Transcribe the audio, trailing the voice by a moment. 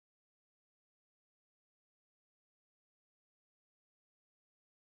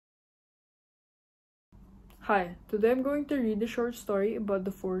Hi, today I'm going to read a short story about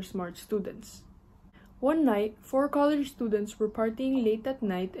the 4 smart students. One night, 4 college students were partying late at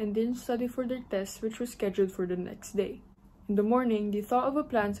night and didn't study for their test, which was scheduled for the next day. In the morning, they thought of a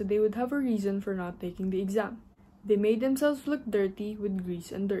plan so they would have a reason for not taking the exam. They made themselves look dirty with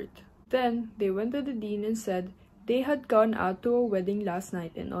grease and dirt. Then, they went to the dean and said they had gone out to a wedding last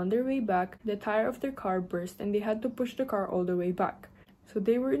night and on their way back, the tire of their car burst and they had to push the car all the way back, so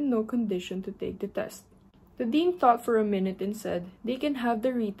they were in no condition to take the test. The dean thought for a minute and said they can have the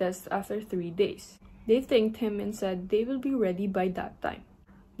retest after 3 days. They thanked him and said they will be ready by that time.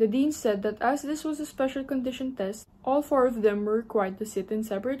 The dean said that as this was a special condition test, all 4 of them were required to sit in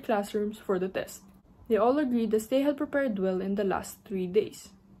separate classrooms for the test. They all agreed as they had prepared well in the last 3 days.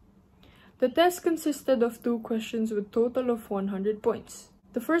 The test consisted of 2 questions with a total of 100 points.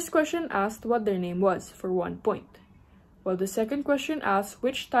 The first question asked what their name was for 1 point, while the second question asked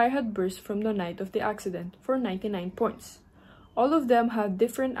which tire had burst from the night of the accident for 99 points. All of them had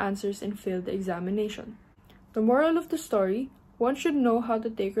different answers and failed the examination. The moral of the story: one should know how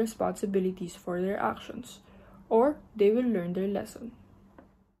to take responsibilities for their actions, or they will learn their lesson.